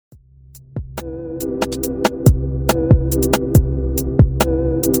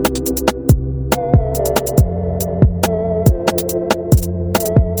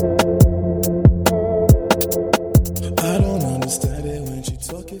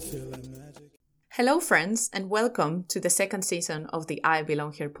Hello, friends, and welcome to the second season of the I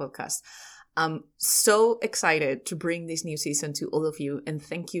Belong Here podcast. I'm so excited to bring this new season to all of you, and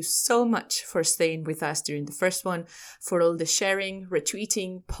thank you so much for staying with us during the first one, for all the sharing,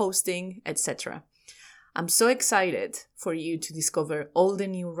 retweeting, posting, etc. I'm so excited for you to discover all the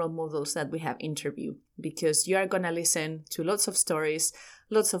new role models that we have interviewed, because you are going to listen to lots of stories,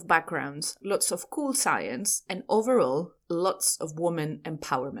 lots of backgrounds, lots of cool science, and overall, lots of woman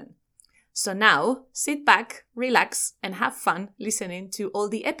empowerment. So now, sit back, relax, and have fun listening to all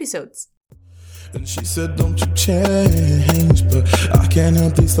the episodes. And she said, don't you change, but I can't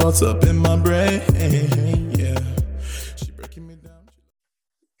help these thoughts up in my brain, yeah. She breaking me down.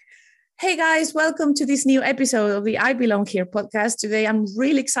 Hey guys, welcome to this new episode of the I Belong Here podcast. Today, I'm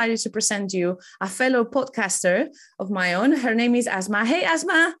really excited to present you a fellow podcaster of my own. Her name is Asma. Hey,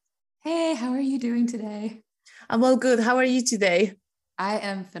 Asma. Hey, how are you doing today? I'm all good. How are you today? I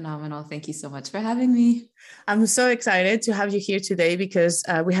am phenomenal. Thank you so much for having me. I'm so excited to have you here today because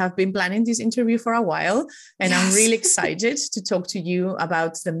we have been planning this interview for a while, and yes. I'm really excited to talk to you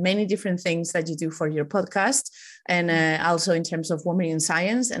about the many different things that you do for your podcast, and also in terms of women in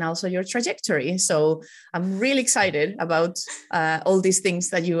science and also your trajectory. So I'm really excited about all these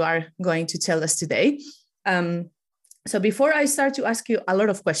things that you are going to tell us today. So before I start to ask you a lot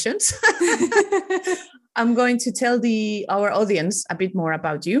of questions, I'm going to tell our audience a bit more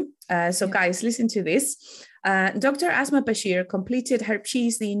about you. Guys, listen to this. Dr. Asma Bashir completed her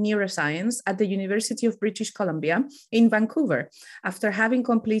PhD in Neuroscience at the University of British Columbia in Vancouver after having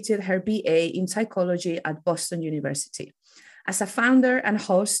completed her BA in Psychology at Boston University. As a founder and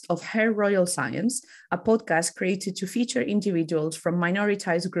host of Her Royal Science, a podcast created to feature individuals from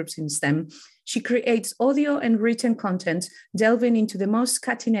minoritized groups in STEM, she creates audio and written content delving into the most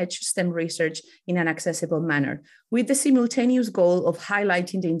cutting-edge STEM research in an accessible manner, with the simultaneous goal of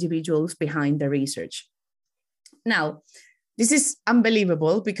highlighting the individuals behind the research. Now, this is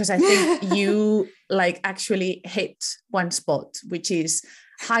unbelievable because I think you actually hit one spot, which is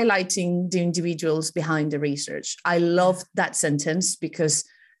highlighting the individuals behind the research. I love that sentence because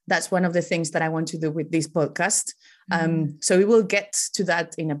that's one of the things that I want to do with this podcast. So we will get to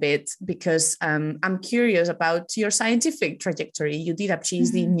that in a bit because I'm curious about your scientific trajectory. You did a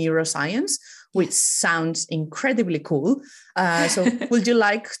PhD in neuroscience, which sounds incredibly cool. So would you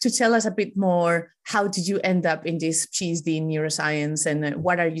like to tell us a bit more? How did you end up in this PhD in neuroscience, and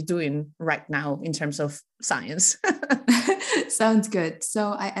what are you doing right now in terms of science? Sounds good.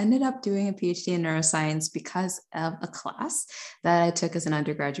 So I ended up doing a PhD in neuroscience because of a class that I took as an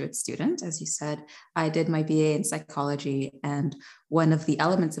undergraduate student. As you said, I did my BA in psychology, and one of the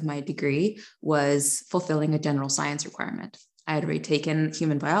elements of my degree was fulfilling a general science requirement. I had already taken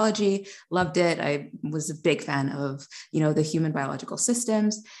human biology, loved it. I was a big fan of, the human biological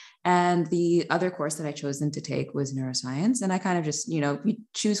systems. And the other course that I chosen to take was neuroscience. And I kind of just, we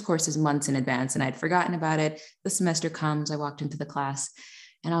choose courses months in advance, and I'd forgotten about it. The semester comes, I walked into the class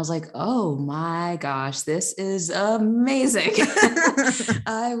and I was like, oh my gosh, this is amazing.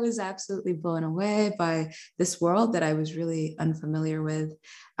 I was absolutely blown away by this world that I was really unfamiliar with.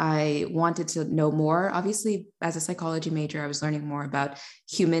 I wanted to know more. Obviously, as a psychology major, I was learning more about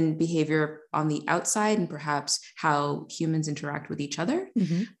human behavior on the outside and perhaps how humans interact with each other.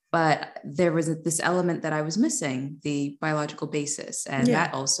 Mm-hmm. But there was this element that I was missing, the biological basis. And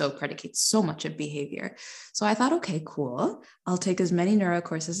that also predicates so much of behavior. So I thought, okay, cool. I'll take as many neuro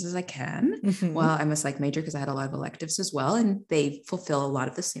courses as I can. Mm-hmm. Well, I'm a psych major because I had a lot of electives as well, and they fulfill a lot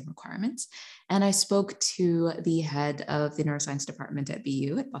of the same requirements. And I spoke to the head of the neuroscience department at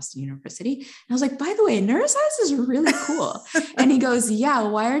BU at Boston University. And I was like, by the way, neuroscience is really cool. And he goes, yeah,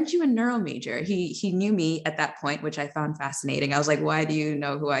 why aren't you a neuro major? He knew me at that point, which I found fascinating. I was like, why do you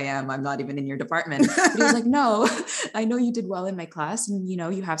know who I am? I'm not even in your department. But he was like, no, I know you did well in my class, and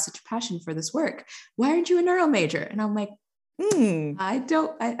you have such a passion for this work. Why aren't you a neuro major? And I'm like, I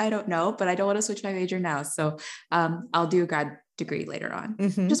don't know, but I don't want to switch my major now. So I'll do a grad degree later on,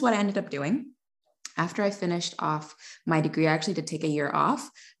 which is what I ended up doing. after I finished off my degree, I actually did take a year off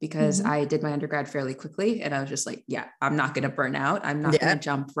because I did my undergrad fairly quickly. And I was just like, yeah, I'm not going to burn out. I'm not going to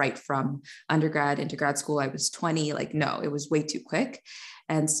jump right from undergrad into grad school. I was 20, like, no, it was way too quick.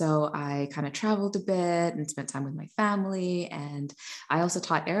 And so I kind of traveled a bit and spent time with my family. And I also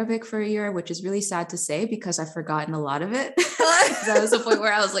taught Arabic for a year, which is really sad to say because I've forgotten a lot of it. That was the point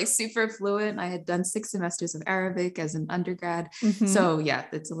where I was like super fluent. I had done 6 semesters of Arabic as an undergrad. So yeah,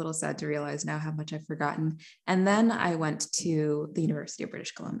 it's a little sad to realize now how much I've forgotten. And then I went to the University of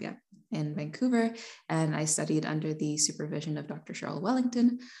British Columbia in Vancouver, and I studied under the supervision of Dr. Cheryl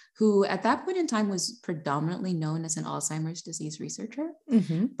Wellington, who at that point in time was predominantly known as an Alzheimer's disease researcher,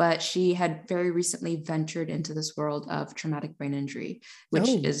 but she had very recently ventured into this world of traumatic brain injury, which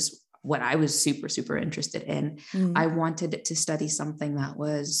is what I was super, super interested in. I wanted to study something that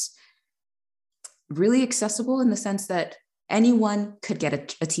was really accessible in the sense that anyone could get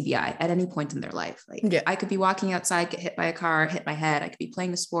a TBI at any point in their life. Like I could be walking outside, get hit by a car, hit my head. I could be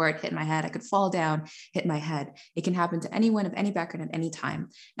playing a sport, hit my head. I could fall down, hit my head. It can happen to anyone of any background at any time.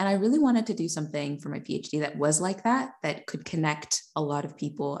 And I really wanted to do something for my PhD that was like that could connect a lot of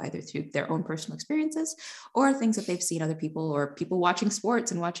people either through their own personal experiences or things that they've seen other people or people watching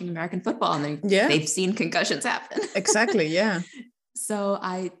sports and watching American football and they've seen concussions happen. Exactly. Yeah. So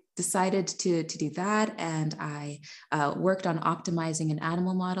I decided to do that. And I worked on optimizing an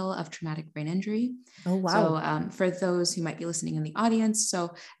animal model of traumatic brain injury. Oh, wow. So for those who might be listening in the audience,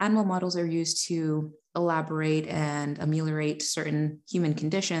 so animal models are used to elaborate and ameliorate certain human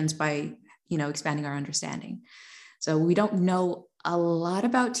conditions by, expanding our understanding. So we don't know a lot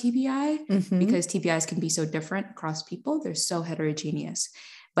about TBI because TBIs can be so different across people. They're so heterogeneous.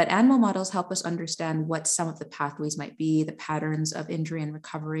 But animal models help us understand what some of the pathways might be, the patterns of injury and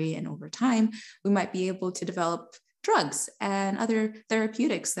recovery. And over time, we might be able to develop drugs and other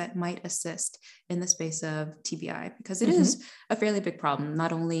therapeutics that might assist in the space of TBI, because it is a fairly big problem,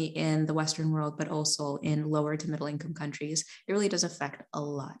 not only in the Western world, but also in lower to middle income countries. It really does affect a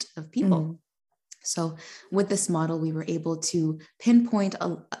lot of people. So with this model, we were able to pinpoint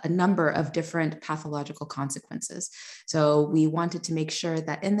a number of different pathological consequences. So we wanted to make sure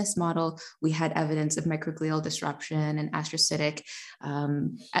that in this model, we had evidence of microglial disruption and astrocytic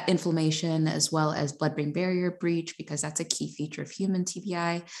inflammation, as well as blood-brain barrier breach, because that's a key feature of human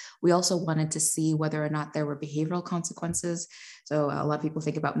TBI. We also wanted to see whether or not there were behavioral consequences. So a lot of people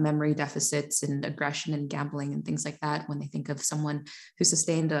think about memory deficits and aggression and gambling and things like that when they think of someone who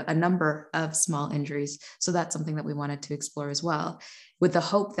sustained a number of small injuries. So that's something that we wanted to explore as well, with the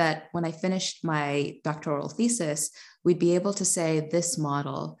hope that when I finished my doctoral thesis, we'd be able to say this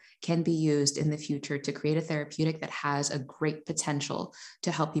model can be used in the future to create a therapeutic that has a great potential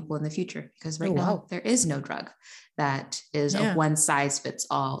to help people in the future. Because right now there is no drug that is a one size fits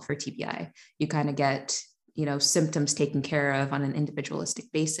all for TBI. You kind of get symptoms taken care of on an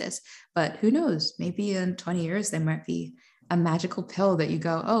individualistic basis, but who knows, maybe in 20 years, there might be a magical pill that you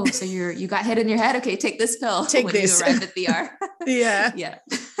go, oh, so you got hit in your head. Okay, take this pill when you arrive at the ER. Yeah.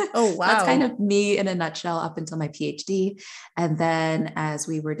 Oh, wow. That's kind of me in a nutshell up until my PhD. And then as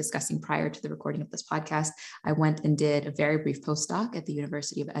we were discussing prior to the recording of this podcast, I went and did a very brief postdoc at the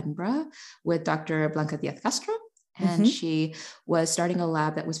University of Edinburgh with Dr. Blanca Diaz-Castro. And she was starting a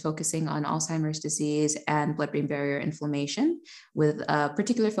lab that was focusing on Alzheimer's disease and blood-brain barrier inflammation, with a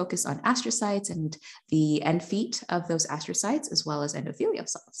particular focus on astrocytes and the end feet of those astrocytes, as well as endothelial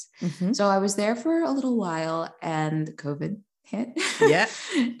cells. So I was there for a little while and COVID hit. Yeah.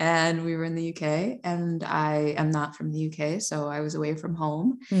 And we were in the UK, and I am not from the UK. So I was away from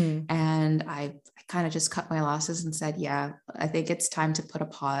home and I kind of just cut my losses and said, yeah, I think it's time to put a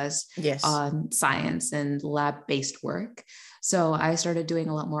pause on science and lab-based work. So I started doing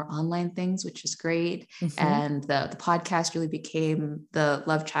a lot more online things, which is great. And the podcast really became the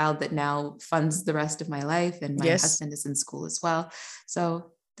love child that now funds the rest of my life. And my husband is in school as well.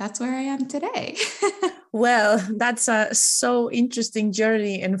 So that's where I am today. Well, that's a so interesting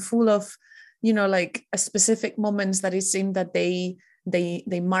journey and full of, like a specific moments that it seemed that they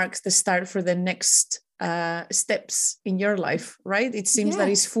mark the start for the next steps in your life, right? It seems that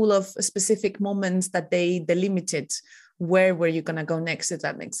it's full of specific moments that they delimited where were you going to go next, if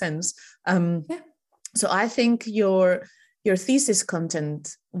that makes sense. So I think your thesis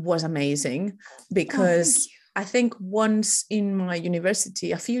content was amazing because I think once in my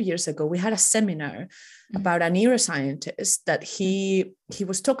university a few years ago, we had a seminar about a neuroscientist that he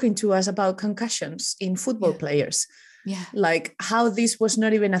was talking to us about concussions in football players. Yeah. Like how this was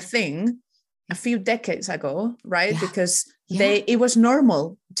not even a thing a few decades ago, right? Because it was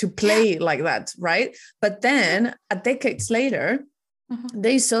normal to play like that, right? But then a decades later,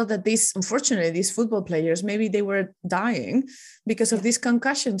 they saw that unfortunately, these football players, maybe they were dying because of these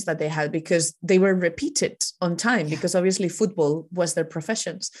concussions that they had, because they were repeated on time, because obviously football was their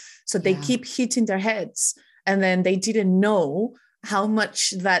professions. So they keep hitting their heads, and then they didn't know how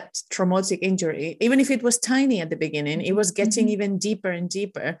much that traumatic injury, even if it was tiny at the beginning, it was getting even deeper and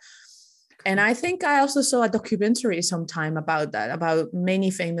deeper. And I think I also saw a documentary sometime about that, about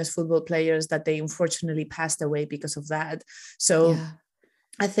many famous football players that they unfortunately passed away because of that. So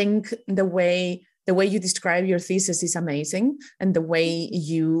I think the way you describe your thesis is amazing. And the way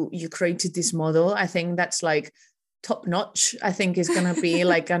you created this model, I think that's like top notch. I think is going to be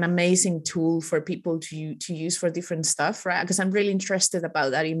like an amazing tool for people to use for different stuff, right? Because I'm really interested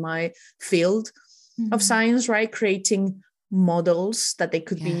about that in my field of science, right? Creating models that they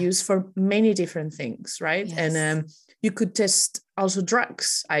could be used for many different things, right? Yes. And you could test also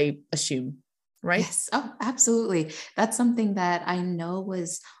drugs, I assume, right? Yes. Oh, absolutely. That's something that I know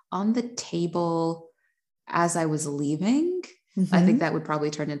was on the table as I was leaving. I think that would probably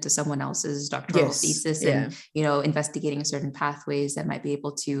turn into someone else's doctoral thesis and, investigating certain pathways that might be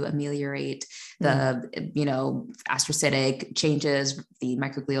able to ameliorate the, astrocytic changes, the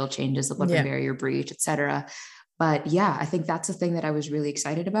microglial changes, the blood-brain barrier breach, et cetera. But I think that's the thing that I was really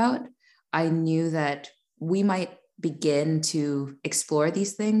excited about. I knew that we might begin to explore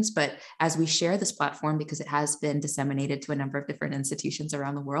these things, but as we share this platform, because it has been disseminated to a number of different institutions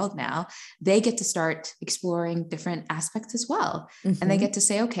around the world now, they get to start exploring different aspects as well. And they get to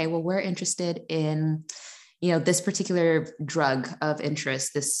say, okay, well, we're interested in, this particular drug of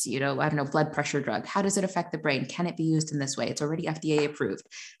interest, this, blood pressure drug. How does it affect the brain? Can it be used in this way? It's already FDA approved.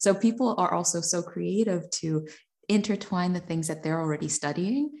 So people are also so creative to intertwine the things that they're already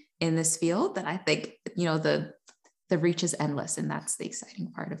studying in this field that I think, the reach is endless. And that's the exciting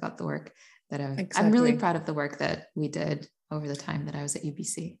part about the work that I'm really proud of the work that we did over the time that I was at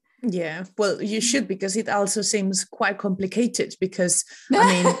UBC. Yeah, well, you should, because it also seems quite complicated, because,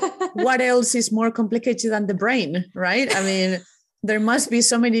 I mean, what else is more complicated than the brain, right? I mean, there must be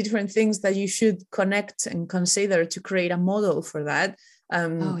so many different things that you should connect and consider to create a model for that.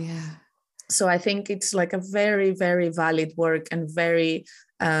 So I think it's like a very, very valid work, and very,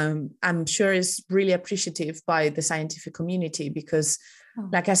 I'm sure is really appreciative by the scientific community, because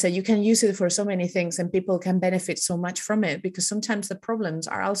like I said, you can use it for so many things and people can benefit so much from it, because sometimes the problems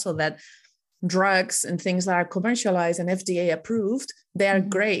are also that drugs and things that are commercialized and FDA approved, they are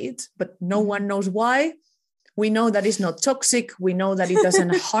great, but no one knows why. We know that it's not toxic. We know that it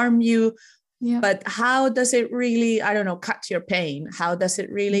doesn't harm you. But how does it really, cut your pain? How does it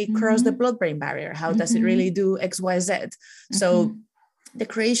really cross the blood-brain barrier? How does it really do X, Y, Z? So the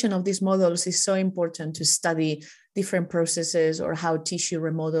creation of these models is so important to study different processes, or how tissue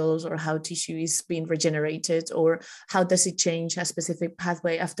remodels, or how tissue is being regenerated, or how does it change a specific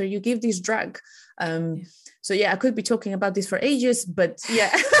pathway after you give this drug. So I could be talking about this for ages, but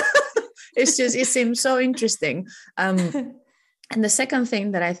it seems so interesting. And the second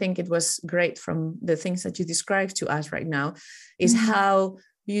thing that I think it was great from the things that you described to us right now is how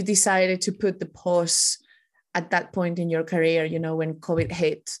you decided to put the pause at that point in your career, when COVID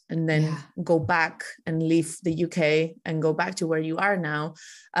hit, and then go back and leave the UK and go back to where you are now.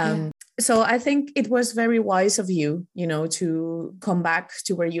 So I think it was very wise of you, to come back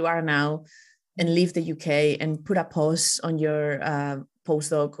to where you are now and leave the UK and put a pause on your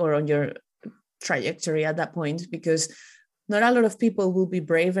postdoc or on your trajectory at that point, because not a lot of people will be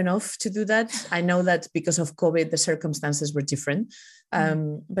brave enough to do that. I know that because of COVID, the circumstances were different.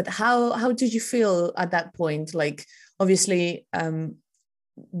 But how did you feel at that point? Like, obviously,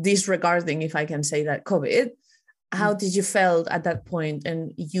 disregarding, if I can say that, COVID, how did you feel at that point,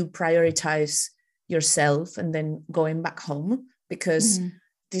 and you prioritize yourself and then going back home? Because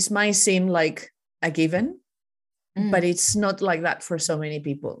this might seem like a given, but it's not like that for so many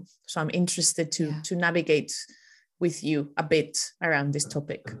people. So I'm interested to navigate with you a bit around this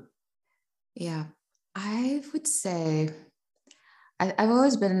topic. Yeah, I would say I've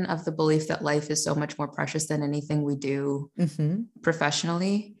always been of the belief that life is so much more precious than anything we do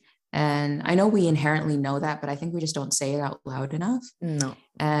professionally. And I know we inherently know that, but I think we just don't say it out loud enough. No.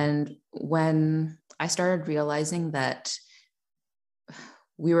 And when I started realizing that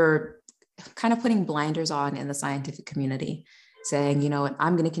we were kind of putting blinders on in the scientific community, saying,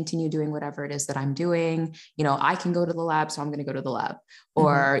 I'm going to continue doing whatever it is that I'm doing. I can go to the lab, so I'm going to go to the lab.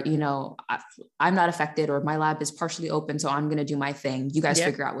 Or, I'm not affected, or my lab is partially open, so I'm going to do my thing. You guys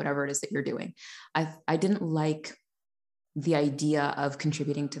figure out whatever it is that you're doing. I didn't like the idea of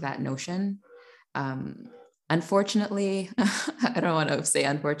contributing to that notion. Unfortunately, I don't want to say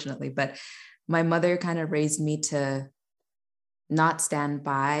unfortunately, but my mother kind of raised me to not stand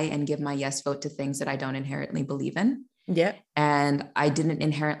by and give my yes vote to things that I don't inherently believe in. Yeah. And I didn't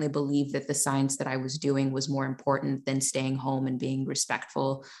inherently believe that the science that I was doing was more important than staying home and being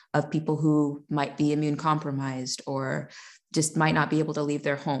respectful of people who might be immune compromised or just might not be able to leave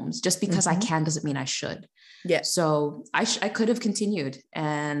their homes. Just because I can doesn't mean I should. Yeah. So I could have continued,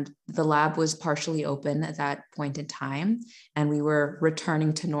 and the lab was partially open at that point in time. And we were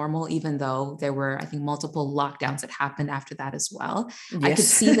returning to normal, even though there were, I think, multiple lockdowns that happened after that as well. Yes. I could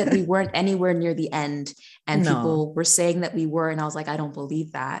see that we weren't anywhere near the end, and people were saying that we were, and I was like, I don't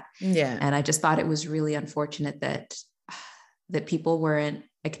believe that. Yeah. And I just thought it was really unfortunate that people weren't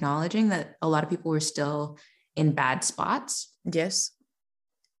acknowledging that a lot of people were still in bad spots. Yes.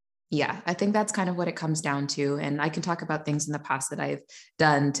 Yeah, I think that's kind of what it comes down to. And I can talk about things in the past that I've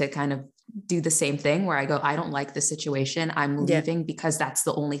done to kind of do the same thing, where I go, I don't like the situation. I'm leaving because that's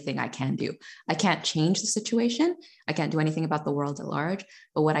the only thing I can do. I can't change the situation. I can't do anything about the world at large.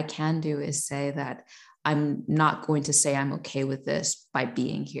 But what I can do is say that I'm not going to say I'm okay with this by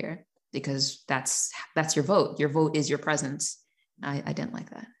being here, because that's your vote. Your vote is your presence. I didn't like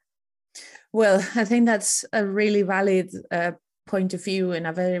that. Well, I think that's a really valid point of view and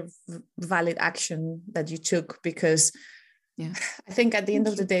a very valid action that you took, because I think at the end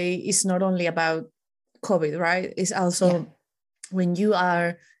of the day, it's not only about COVID, right? It's also when you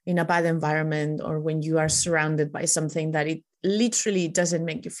are in a bad environment or when you are surrounded by something that it literally doesn't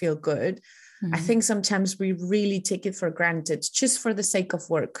make you feel good. I think sometimes we really take it for granted just for the sake of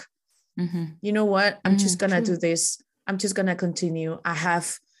work. You know what? I'm just going to do this. I'm just going to continue. I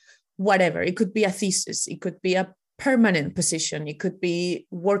have whatever. It could be a thesis. It could be a permanent position. It could be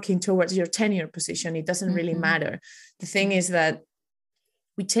working towards your tenure position. It doesn't really matter. The thing is that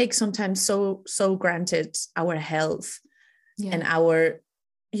we take sometimes so granted our health and our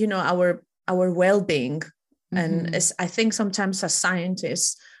well-being. And as I think sometimes as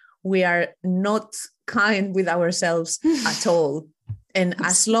scientists, we are not kind with ourselves at all. And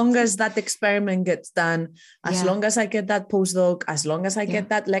as long as that experiment gets done, as long as I get that postdoc, as long as I get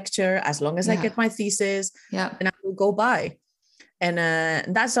that lecture, as long as I get my thesis, and I will go by. And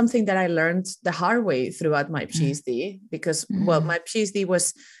that's something that I learned the hard way throughout my PhD, because, well, my PhD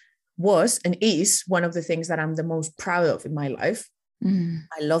was and is one of the things that I'm the most proud of in my life.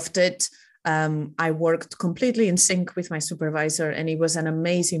 I loved it. I worked completely in sync with my supervisor, and it was an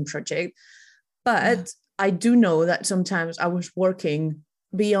amazing project. But I do know that sometimes I was working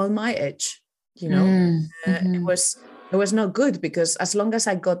beyond my edge, it was not good, because as long as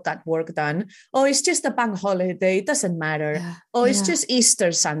I got that work done, it's just a bank holiday, it doesn't matter. It's just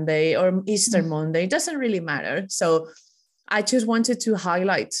Easter Sunday or Easter Monday, it doesn't really matter. So I just wanted to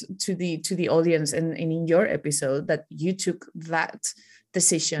highlight to the audience and in your episode that you took that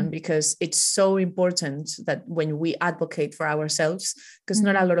decision, because it's so important that when we advocate for ourselves, because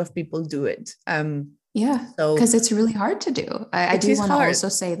not a lot of people do it. Because it's really hard to do. I do want to also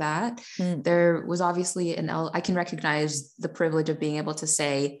say that there was obviously I can recognize the privilege of being able to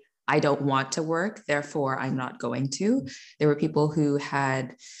say, I don't want to work, therefore I'm not going to. There were people who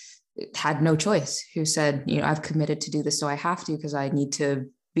had no choice, who said, I've committed to do this, so I have to, because I need to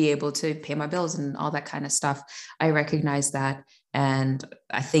be able to pay my bills and all that kind of stuff. I recognize that. And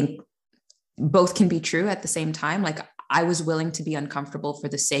I think both can be true at the same time. Like, I was willing to be uncomfortable for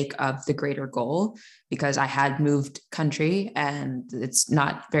the sake of the greater goal, because I had moved country and it's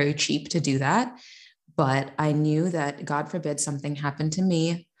not very cheap to do that. But I knew that, God forbid, something happened to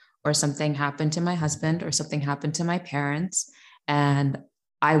me, or something happened to my husband, or something happened to my parents, and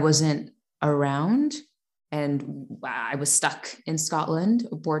I wasn't around, and I was stuck in Scotland.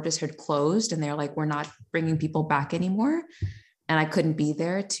 Borders had closed, and they're like, we're not bringing people back anymore. And I couldn't be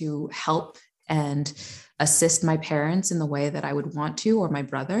there to help and assist my parents in the way that I would want to, or my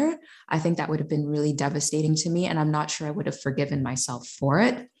brother. I think that would have been really devastating to me. And I'm not sure I would have forgiven myself for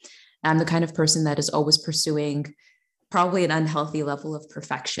it. I'm the kind of person that is always pursuing probably an unhealthy level of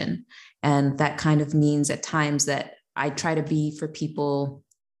perfection. And that kind of means at times that I try to be for people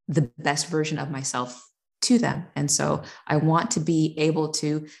the best version of myself to them. And so I want to be able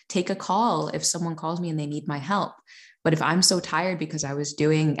to take a call if someone calls me and they need my help. But if I'm so tired because I was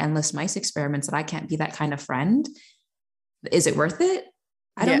doing endless mice experiments that I can't be that kind of friend, is it worth it?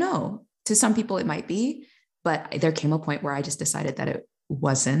 I don't know. To some people it might be, but there came a point where I just decided that it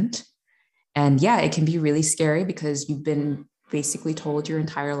wasn't. And it can be really scary, because you've been basically told your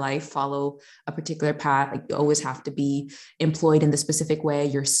entire life, follow a particular path. Like, you always have to be employed in the specific way.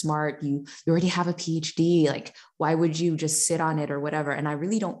 You're smart. You already have a PhD. Like, why would you just sit on it or whatever? And I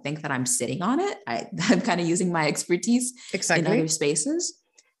really don't think that I'm sitting on it. I'm kind of using my expertise in other spaces.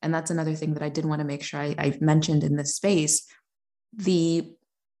 And that's another thing that I did want to make sure I mentioned in this space. the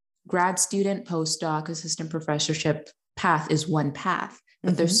grad student, postdoc, assistant professorship path is one path,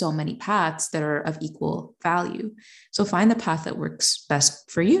 but there's so many paths that are of equal value. So find the path that works best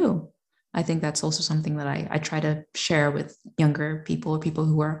for you. I think that's also something that I try to share with younger people or people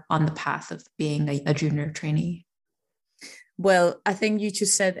who are on the path of being a junior trainee. Well, I think you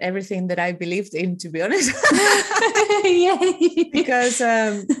just said everything that I believed in, to be honest. Because,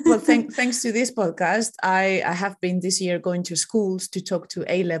 thanks to this podcast, I have been this year going to schools to talk to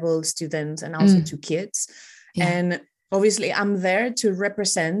A-level students and also to kids. Yeah. And obviously, I'm there to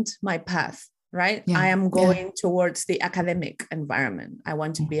represent my path, right? Yeah. I am going towards the academic environment. I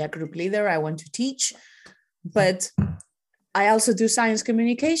want to be a group leader. I want to teach. But I also do science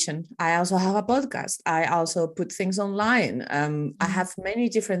communication. I also have a podcast. I also put things online. I have many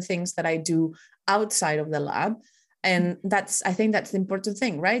different things that I do outside of the lab. And I think that's the important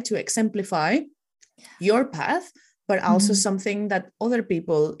thing, right? To exemplify your path, but also something that other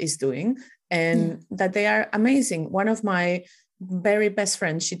people is doing and that they are amazing. One of my very best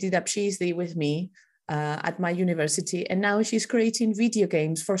friends, she did a PhD with me at my university. And now she's creating video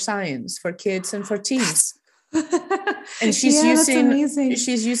games for science, for kids and for teens. And she's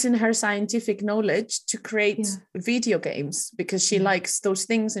using her scientific knowledge to create video games because she likes those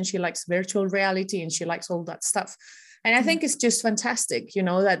things and she likes virtual reality and she likes all that stuff. And I think it's just fantastic,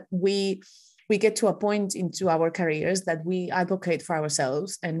 that we get to a point into our careers that we advocate for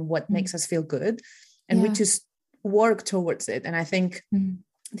ourselves and what makes us feel good, and we just work towards it. And I think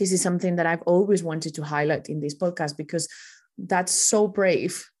this is something that I've always wanted to highlight in this podcast, because that's so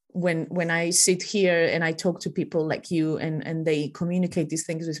brave. When I sit here and I talk to people like you and they communicate these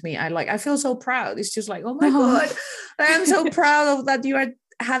things with me, I feel so proud. It's just like, oh my God, I am so proud of that you are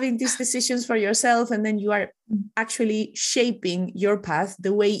having these decisions for yourself. And then you are actually shaping your path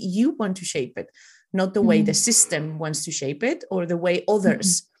the way you want to shape it, not the way the system wants to shape it or the way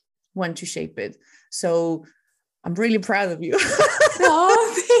others want to shape it. So I'm really proud of you.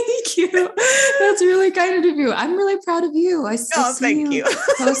 Oh, thank you. That's really kind of you. I'm really proud of you. I see you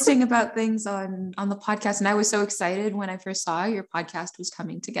posting about things on the podcast. And I was so excited when I first saw your podcast was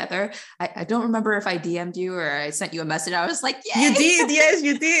coming together. I don't remember if I DM'd you or I sent you a message. I was like, yay. You did. Yes,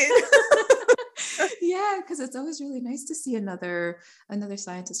 you did. Yeah, because it's always really nice to see another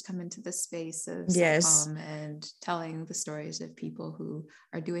scientist come into the space of and telling the stories of people who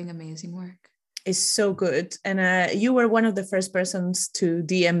are doing amazing work. Is so good. And you were one of the first persons to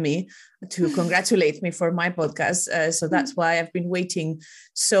DM me to congratulate me for my podcast. So that's why I've been waiting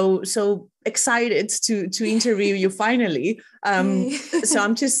so excited to interview you finally. So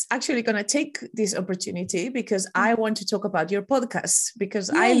I'm just actually going to take this opportunity because I want to talk about your podcast, because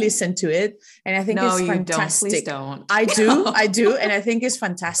I listen to it and I think it's fantastic. Don't. I do. And I think it's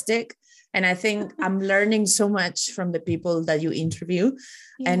fantastic. And I think I'm learning so much from the people that you interview.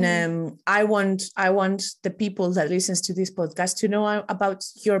 And I want the people that listens to this podcast to know about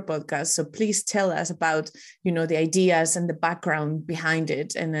your podcast. So please tell us about, the ideas and the background behind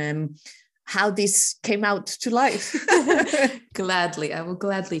it and how this came out to life. Gladly. I will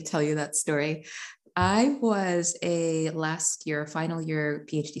gladly tell you that story. I was a final year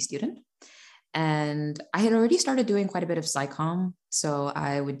PhD student. And I had already started doing quite a bit of SciComm. So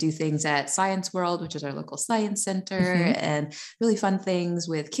I would do things at Science World, which is our local science center, and really fun things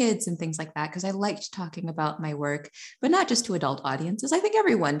with kids and things like that, because I liked talking about my work, but not just to adult audiences. I think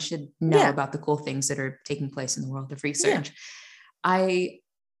everyone should know about the cool things that are taking place in the world of research. Yeah. I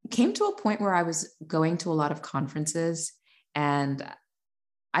came to a point where I was going to a lot of conferences, and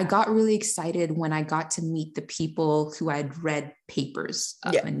I got really excited when I got to meet the people who I'd read papers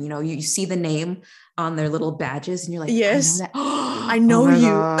of. And, you see the name on their little badges and you're like, yes, I know that. I know you.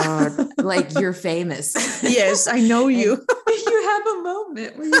 God. Like, you're famous. Yes, I know you. You have a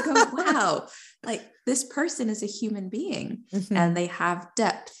moment where you go, wow, like this person is a human being and they have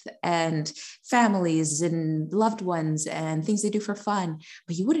depth and families and loved ones and things they do for fun.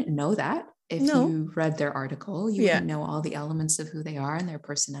 But you wouldn't know that if you read their article. You wouldn't know all the elements of who they are and their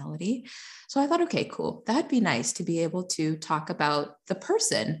personality. So I thought, okay, cool. That'd be nice to be able to talk about the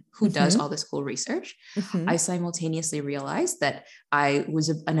person who does all this cool research. I simultaneously realized that I was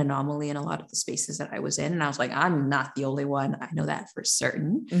an anomaly in a lot of the spaces that I was in. And I was like, I'm not the only one. I know that for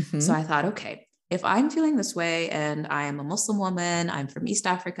certain. So I thought, okay, if I'm feeling this way and I am a Muslim woman, I'm from East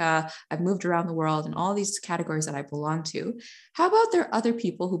Africa, I've moved around the world in all these categories that I belong to, how about there are other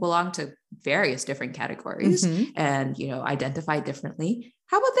people who belong to various different categories Mm-hmm. and, identify differently.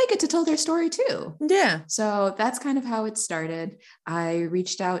 How about they get to tell their story too? Yeah. So that's kind of how it started. I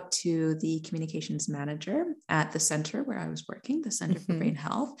reached out to the communications manager at the center where I was working, the Center for Brain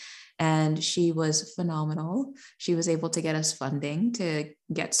Health, and she was phenomenal. She was able to get us funding to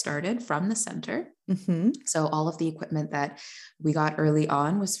get started from the center. Mm-hmm. So all of the equipment that we got early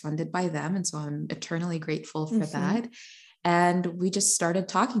on was funded by them. And so I'm eternally grateful for that. And we just started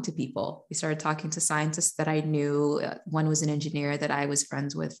talking to people. We started talking to scientists that I knew. One was an engineer that I was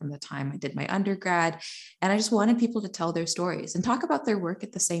friends with from the time I did my undergrad. And I just wanted people to tell their stories and talk about their work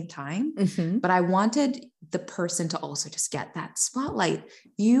at the same time. Mm-hmm. But I wanted the person to also just get that spotlight.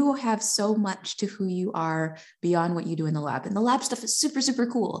 You have so much to who you are beyond what you do in the lab. And the lab stuff is super, super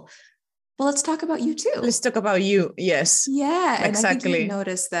cool. Well, let's talk about you too. Let's talk about you. Yes. Yeah. And exactly. I think you've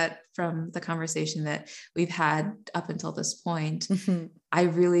noticed that from the conversation that we've had up until this point. I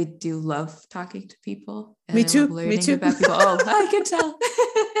really do love talking to people. And Me too. Me too. About people. Oh, I can tell.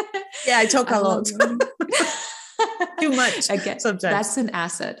 Yeah, I talk a lot. Too much. Again, sometimes. That's an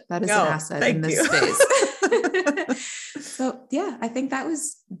asset. That is an asset in this space. So yeah, I think that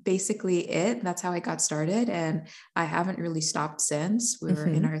was basically it. That's how I got started. And I haven't really stopped since. We're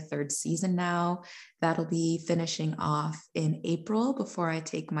in our third season now. That'll be finishing off in April before I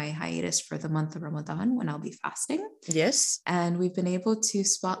take my hiatus for the month of Ramadan when I'll be fasting. Yes. And we've been able to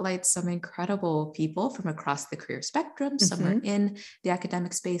spotlight some incredible people from across the career spectrum. Some are in the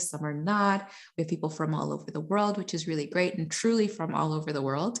academic space, some are not. We have people from all over the world, which is really great, and truly from all over the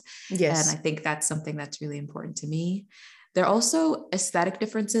world. Yes. And I think that's something that's really important to me. There are also aesthetic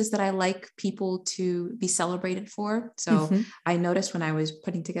differences that I like people to be celebrated for. So I noticed when I was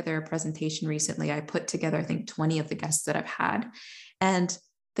putting together a presentation recently, I put together, I think, 20 of the guests that I've had, and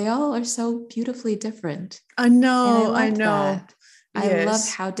they all are so beautifully different. I know. I know. Yes. I love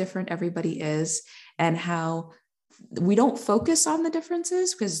how different everybody is and how we don't focus on the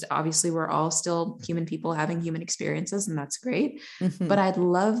differences, because obviously we're all still human people having human experiences, and that's great. But I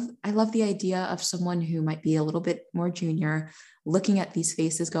love the idea of someone who might be a little bit more junior looking at these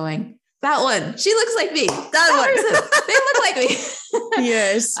faces going, that one, she looks like me. That person, they look like me.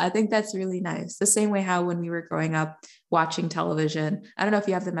 Yes. I think that's really nice. The same way how when we were growing up watching television, I don't know if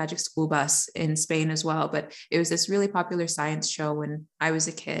you have the Magic School Bus in Spain as well, but it was this really popular science show when I was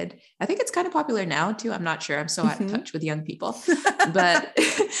a kid. I think it's kind of popular now too. I'm not sure. I'm so out of touch with young people, but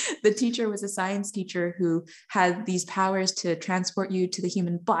the teacher was a science teacher who had these powers to transport you to the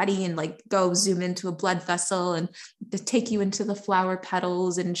human body and like go zoom into a blood vessel and to take you into the flower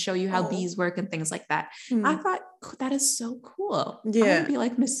petals and show you how bees work and things like that. I thought that is so cool. Yeah. I want to be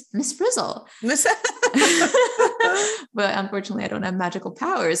like Miss Frizzle. But unfortunately, I don't have magical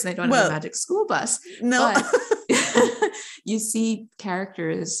powers and I don't have a magic school bus. No. But you see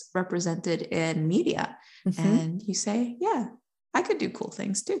characters represented in media and you say, yeah, I could do cool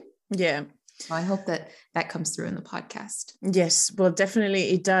things too. Yeah. So I hope that comes through in the podcast. Yes, well,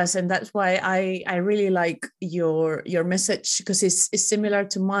 definitely it does. And that's why I really like your message, because it's similar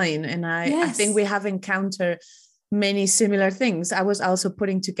to mine. And I think we have encountered many similar things. I was also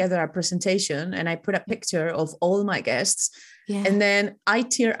putting together a presentation and I put a picture of all my guests. Yeah. And then I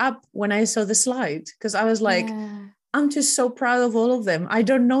tear up when I saw the slide, because I was like, I'm just so proud of all of them. I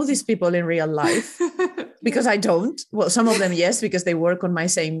don't know these people in real life because I don't. Well, some of them, yes, because they work on my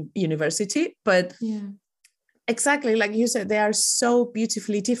same university. But exactly, like you said, they are so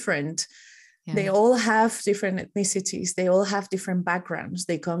beautifully different. Yeah. They all have different ethnicities. They all have different backgrounds.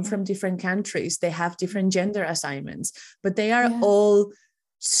 They come from different countries. They have different gender assignments, but they are all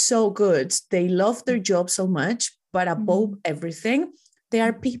so good. They love their job so much, but above everything, they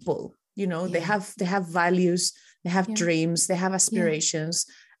are people. You know, they have values, they have dreams, they have aspirations,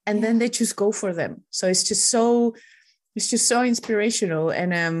 and then they just go for them. So it's just so inspirational.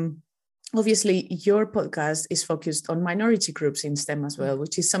 And obviously, your podcast is focused on minority groups in STEM as well,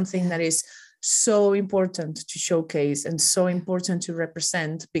 which is something that is so important to showcase and so important to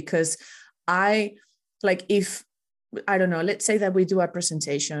represent, because if I don't know, let's say that we do a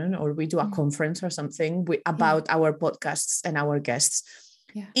presentation or we do a conference or something about our podcasts and our guests.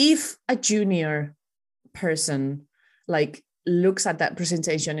 Yeah. If a junior person like looks at that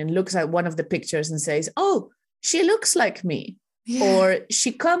presentation and looks at one of the pictures and says, oh, she looks like me, or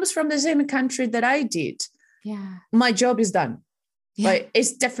she comes from the same country that I did, my job is done. Like,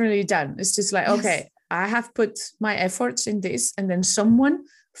 it's definitely done. It's just like, okay, I have put my efforts in this, and then someone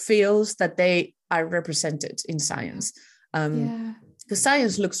feels that they are represented in science. Because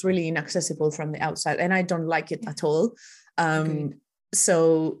science looks really inaccessible from the outside, and I don't like it at all.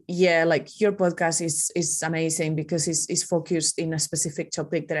 so yeah, like your podcast is amazing because it's focused in a specific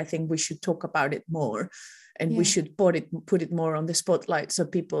topic that I think we should talk about it more, and we should put it more on the spotlight so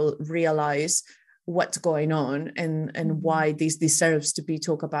people realize what's going on and why this deserves to be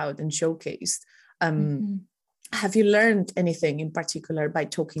talked about and showcased. Have you learned anything in particular by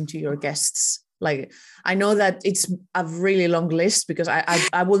talking to your guests? Like, I know that it's a really long list because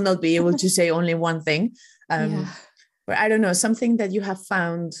I will not be able to say only one thing. But I don't know, something that you have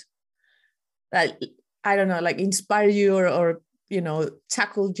found that, I don't know, like inspire you or you know,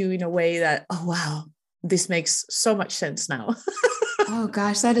 tackled you in a way that, oh, wow, this makes so much sense now. Oh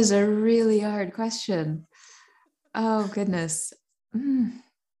gosh, that is a really hard question. Oh goodness.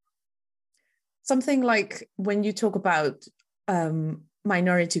 Something like when you talk about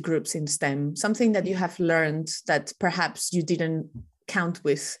minority groups in STEM, something that you have learned that perhaps you didn't count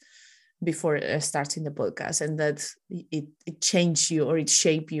with before starting the podcast, and that it changed you or it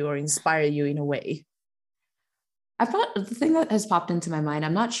shaped you or inspired you in a way. I thought the thing that has popped into my mind,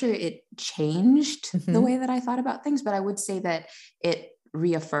 I'm not sure it changed the way that I thought about things, but I would say that it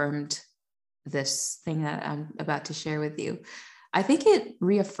reaffirmed this thing that I'm about to share with you. I think it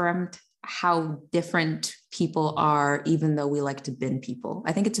reaffirmed how different people are, even though we like to bin people.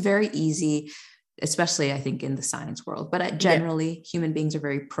 I think it's very easy, especially I think in the science world, but generally human beings are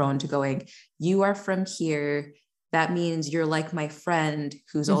very prone to going, you are from here. That means you're like my friend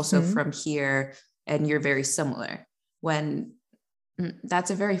who's also from here, and you're very similar. When that's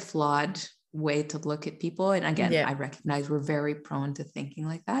a very flawed way to look at people. And again, I recognize we're very prone to thinking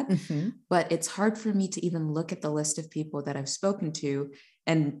like that, but it's hard for me to even look at the list of people that I've spoken to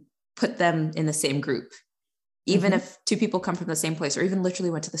and put them in the same group. Even if two people come from the same place or even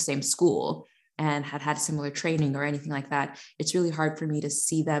literally went to the same school and had similar training or anything like that, it's really hard for me to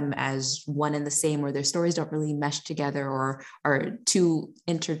see them as one and the same, or their stories don't really mesh together or are too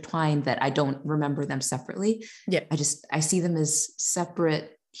intertwined that I don't remember them separately. I see them as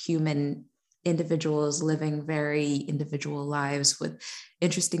separate human individuals living very individual lives with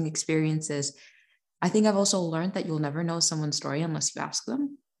interesting experiences. I think I've also learned that you'll never know someone's story unless you ask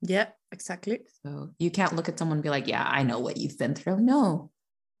them. Yeah, exactly. So you can't look at someone and be like, yeah, I know what you've been through. No,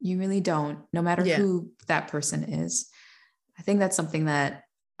 you really don't, no matter who that person is. I think that's something that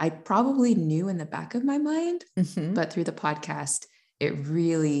I probably knew in the back of my mind, but through the podcast, it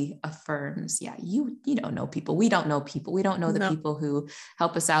really affirms, you don't know people. We don't know people. We don't know the people who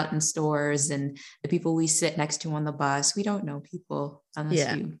help us out in stores and the people we sit next to on the bus. We don't know people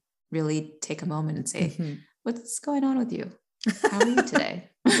unless you really take a moment and say, what's going on with you? How are you today?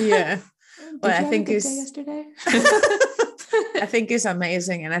 Well, I think it's yesterday. I think it's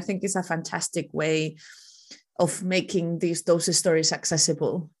amazing, and I think it's a fantastic way of making those stories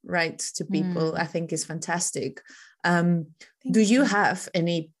accessible, right, to people. I think it's fantastic. Do you have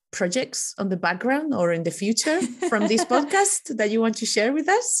any projects on the background or in the future from this podcast that you want to share with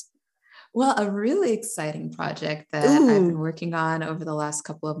us? Well, a really exciting project that I've been working on over the last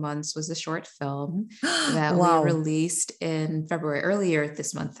couple of months was a short film that we released in February, earlier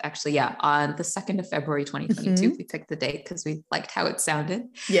this month, actually. On the 2nd of February, 2022. We picked the date because we liked how it sounded.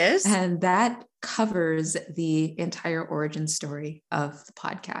 Yes. And that covers the entire origin story of the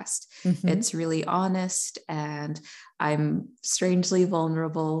podcast. It's really honest, and I'm strangely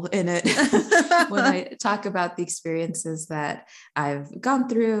vulnerable in it when I talk about the experiences that I've gone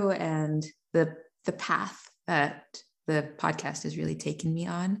through and the path that the podcast has really taken me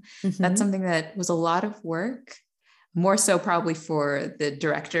on. That's something that was a lot of work, more so probably for the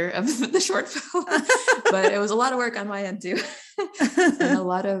director of the short film, but it was a lot of work on my end too. And a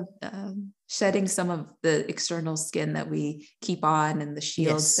lot of shedding some of the external skin that we keep on and the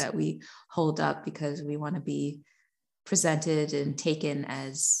shields that we hold up because we want to be presented and taken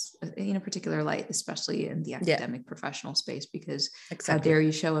as in a particular light, especially in the academic professional space, because how dare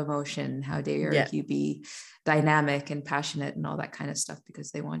you show emotion? How dare you be dynamic and passionate and all that kind of stuff,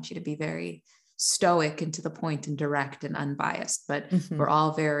 because they want you to be very stoic and to the point and direct and unbiased, but we're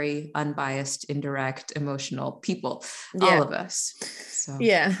all very unbiased, indirect, emotional people, all of us. So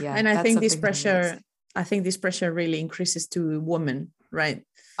and I think this pressure really increases to women, right?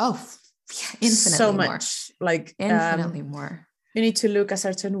 Infinitely so more. Much, like infinitely more. You need to look a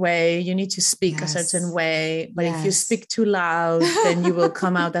certain way, you need to speak a certain way, but if you speak too loud, then you will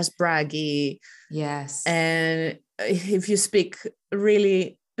come out as braggy. And if you speak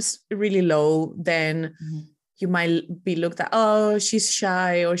really low, then you might be looked at, oh, she's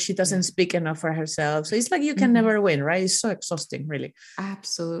shy, or she doesn't speak enough for herself. So it's like you can never win, right? It's so exhausting, really.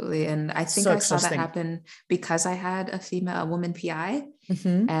 Absolutely. And I think I saw that happen because I had a woman PI.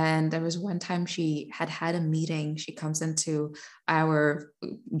 Mm-hmm. And there was one time she had a meeting. She comes into our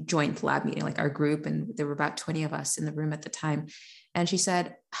joint lab meeting, like our group, and there were about 20 of us in the room at the time. And she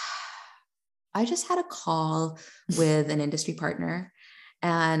said, I just had a call with an industry partner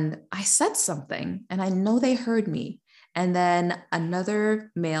and I said something and I know they heard me. And then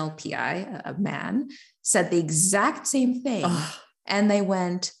another male PI, a man, said the exact same thing. And they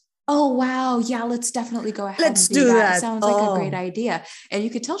went, oh, wow. Yeah, let's definitely go ahead Let's and do do that. that. It sounds like a great idea. And you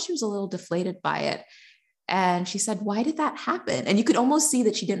could tell she was a little deflated by it. And she said, why did that happen? And you could almost see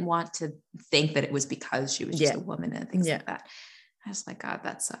that she didn't want to think that it was because she was just a woman and things like that. I was like, God,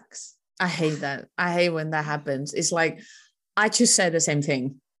 that sucks. I hate that. I hate when that happens. It's like, I just said the same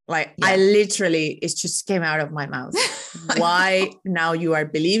thing. Like I literally, it just came out of my mouth. Why now you are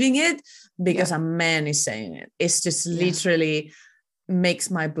believing it? Because a man is saying it. It's just literally makes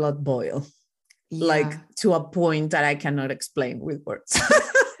my blood boil. Like to a point that I cannot explain with words.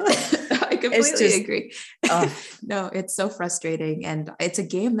 I completely agree. No, it's so frustrating. And it's a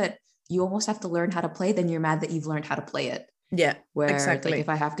game that you almost have to learn how to play. Then you're mad that you've learned how to play it. Yeah, where exactly. Like if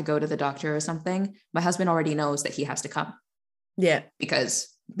I have to go to the doctor or something, my husband already knows that he has to come. Yeah. Because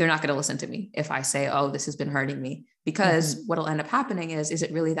they're not going to listen to me if I say, oh, this has been hurting me. Because what'll end up happening is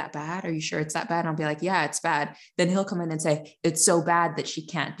it really that bad? Are you sure it's that bad? And I'll be like, yeah, it's bad. Then he'll come in and say, it's so bad that she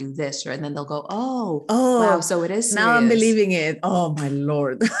can't do this. And then they'll go, oh, wow. So it is serious. Now I'm believing it. Oh my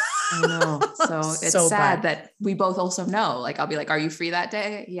Lord. I know. So it's so sad that we both also know. Like, I'll be like, are you free that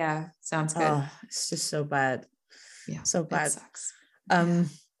day? Yeah. Sounds good. Oh, it's just so bad. Yeah. So bad. It sucks.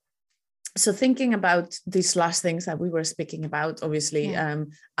 So thinking about these last things that we were speaking about, obviously,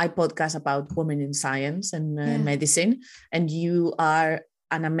 I podcast about women in science and medicine, and you are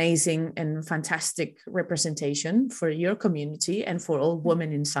an amazing and fantastic representation for your community and for all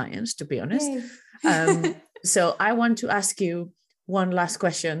women in science, to be honest. So I want to ask you one last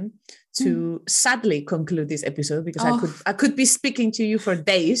question to sadly conclude this episode, because I could be speaking to you for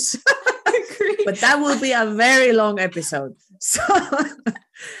days, but that will be a very long episode. So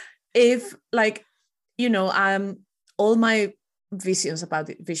if, like, you know, all my visions about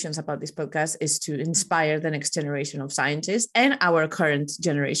this podcast is to inspire the next generation of scientists and our current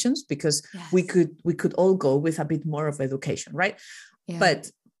generations, because we could all go with a bit more of education, right?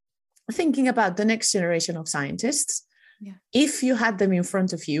 But thinking about the next generation of scientists, if you had them in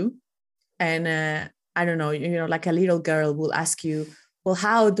front of you and I don't know, you know, like a little girl will ask you, well,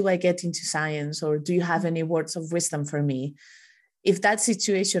 how do I get into science? Or do you have any words of wisdom for me? If that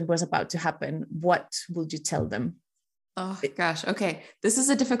situation was about to happen, what would you tell them? Oh gosh. Okay. This is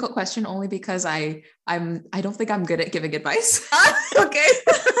a difficult question only because I don't think I'm good at giving advice. Okay.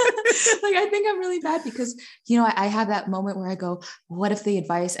 Like, I think I'm really bad because, you know, I have that moment where I go, what if the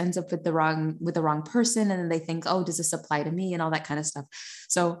advice ends up with the wrong person? And then they think, oh, does this apply to me? And all that kind of stuff.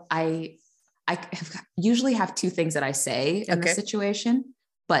 So I usually have two things that I say in this situation,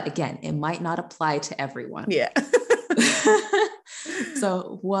 but again, it might not apply to everyone. Yeah.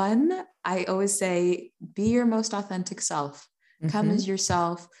 So one, I always say, be your most authentic self. Come as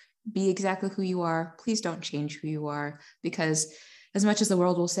yourself, be exactly who you are. Please don't change who you are, because as much as the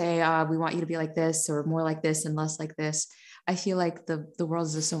world will say, we want you to be like this or more like this and less like this, I feel like the world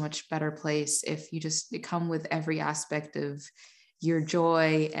is a so much better place if you just come with every aspect of your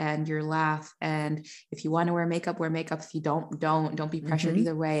joy and your laugh. And if you want to wear makeup, wear makeup. If you don't be pressured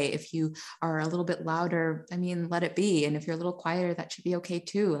either way. If you are a little bit louder, I mean, let it be. And if you're a little quieter, that should be okay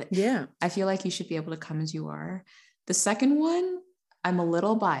too. Yeah. I feel like you should be able to come as you are. The second one, I'm a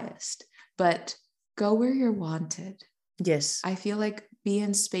little biased, but go where you're wanted. Yes. I feel like be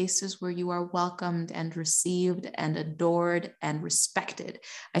in spaces where you are welcomed and received and adored and respected.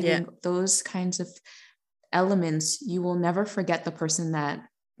 I think those kinds of elements, you will never forget the person that,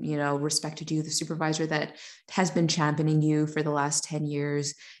 you know, respected you, the supervisor that has been championing you for the last 10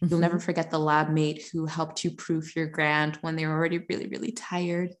 years. You'll never forget the lab mate who helped you proof your grant when they were already really, really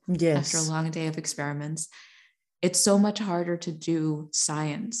tired after a long day of experiments. It's so much harder to do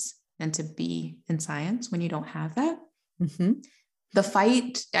science than to be in science when you don't have that. The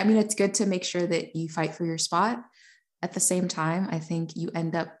fight, I mean, it's good to make sure that you fight for your spot. At the same time, I think you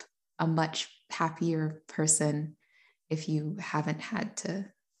end up a much happier person if you haven't had to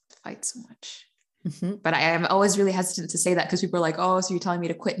fight so much. But I am always really hesitant to say that because people are like, oh, so you're telling me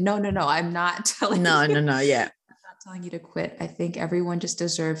to quit? No, I'm not telling you. No, yeah. I'm not telling you to quit. I think everyone just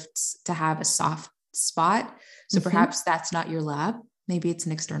deserves to have a soft spot. So perhaps that's not your lab. Maybe it's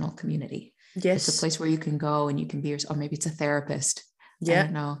an external community. Yes. It's a place where you can go and you can be yourself, or maybe it's a therapist. Yeah. I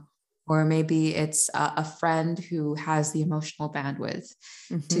don't know. or maybe it's a friend who has the emotional bandwidth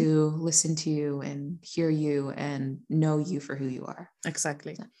to listen to you and hear you and know you for who you are.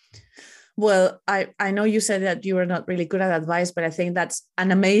 Exactly. Well, I know you said that you were not really good at advice, but I think that's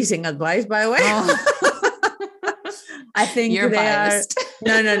an amazing advice, by the way. I think You're they biased.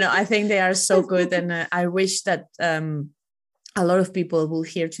 are, no. I think they are so good. And I wish that a lot of people will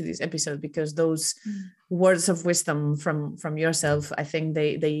hear to this episode, because those words of wisdom from yourself, I think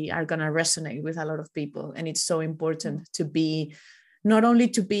they are going to resonate with a lot of people. And it's so important to be, not only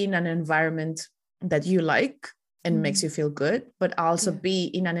to be in an environment that you like and makes you feel good, but also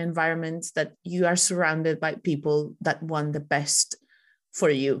be in an environment that you are surrounded by people that want the best for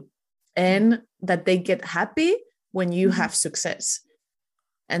you, and that they get happy when you have success.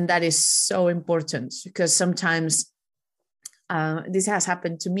 And that is so important, because sometimes this has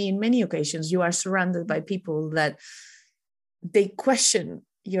happened to me in many occasions. You are surrounded by people that they question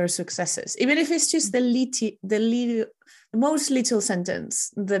your successes, even if it's just the most little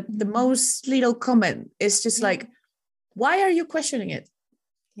sentence, the most little comment. It's just like, why are you questioning it?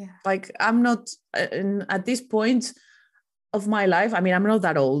 Like, I'm not at this point of my life. I mean, I'm not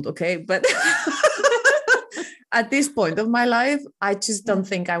that old, okay, but at this point of my life, I just don't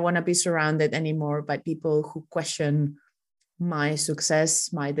think I want to be surrounded anymore by people who question my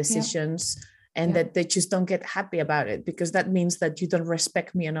success, my decisions, and that they just don't get happy about it, because that means that you don't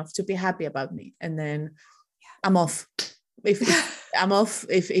respect me enough to be happy about me. And then I'm off. If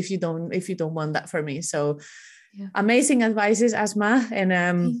you don't want that for me. So amazing advices, Asma. And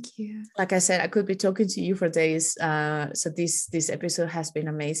thank you. Like I said, I could be talking to you for days. So this episode has been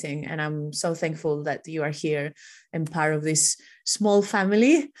amazing, and I'm so thankful that you are here and part of this small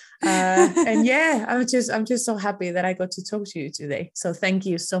family. And I'm just so happy that I got to talk to you today. So thank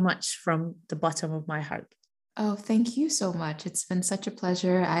you so much from the bottom of my heart. Oh, thank you so much. It's been such a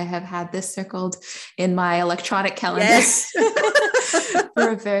pleasure. I have had this circled in my electronic calendar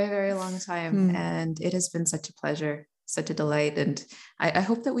for a very, very long time. And it has been such a pleasure, such a delight. And I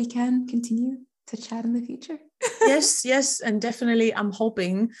hope that we can continue to chat in the future. Yes. And definitely, I'm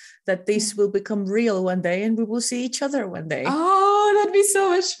hoping that this will become real one day and we will see each other one day. Oh, that'd be so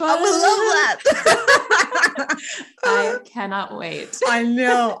much fun. I would love that. I cannot wait. I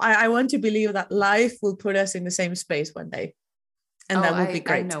know. I want to believe that life will put us in the same space one day. And that would be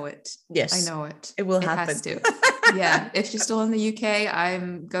great. I know it. Yes. I know it. It will happen. Has to. Yeah. If you're still in the UK,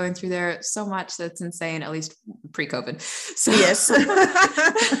 I'm going through there so much that's insane, at least pre-COVID. So, yes. So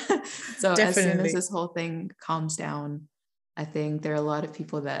Definitely. As soon as this whole thing calms down, I think there are a lot of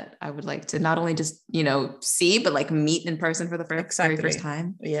people that I would like to not only just, see, but like meet in person for the very first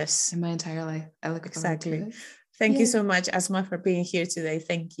time. Yes. In my entire life. I look forward to it. Thank you so much, Asma, for being here today.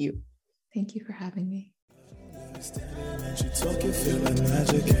 Thank you. Thank you for having me. And she talking, feeling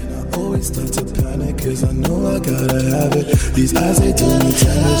magic, and I always start to panic, cause I know I gotta have it. These eyes, they do me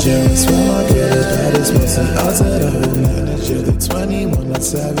damage, yeah, I swear my girl is bad as once and outside I will manage, yeah, the 21, not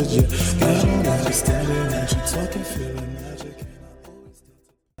savage, yeah, I don't understand it. And she talking, feeling magic, and I always start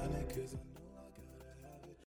to panic, cause I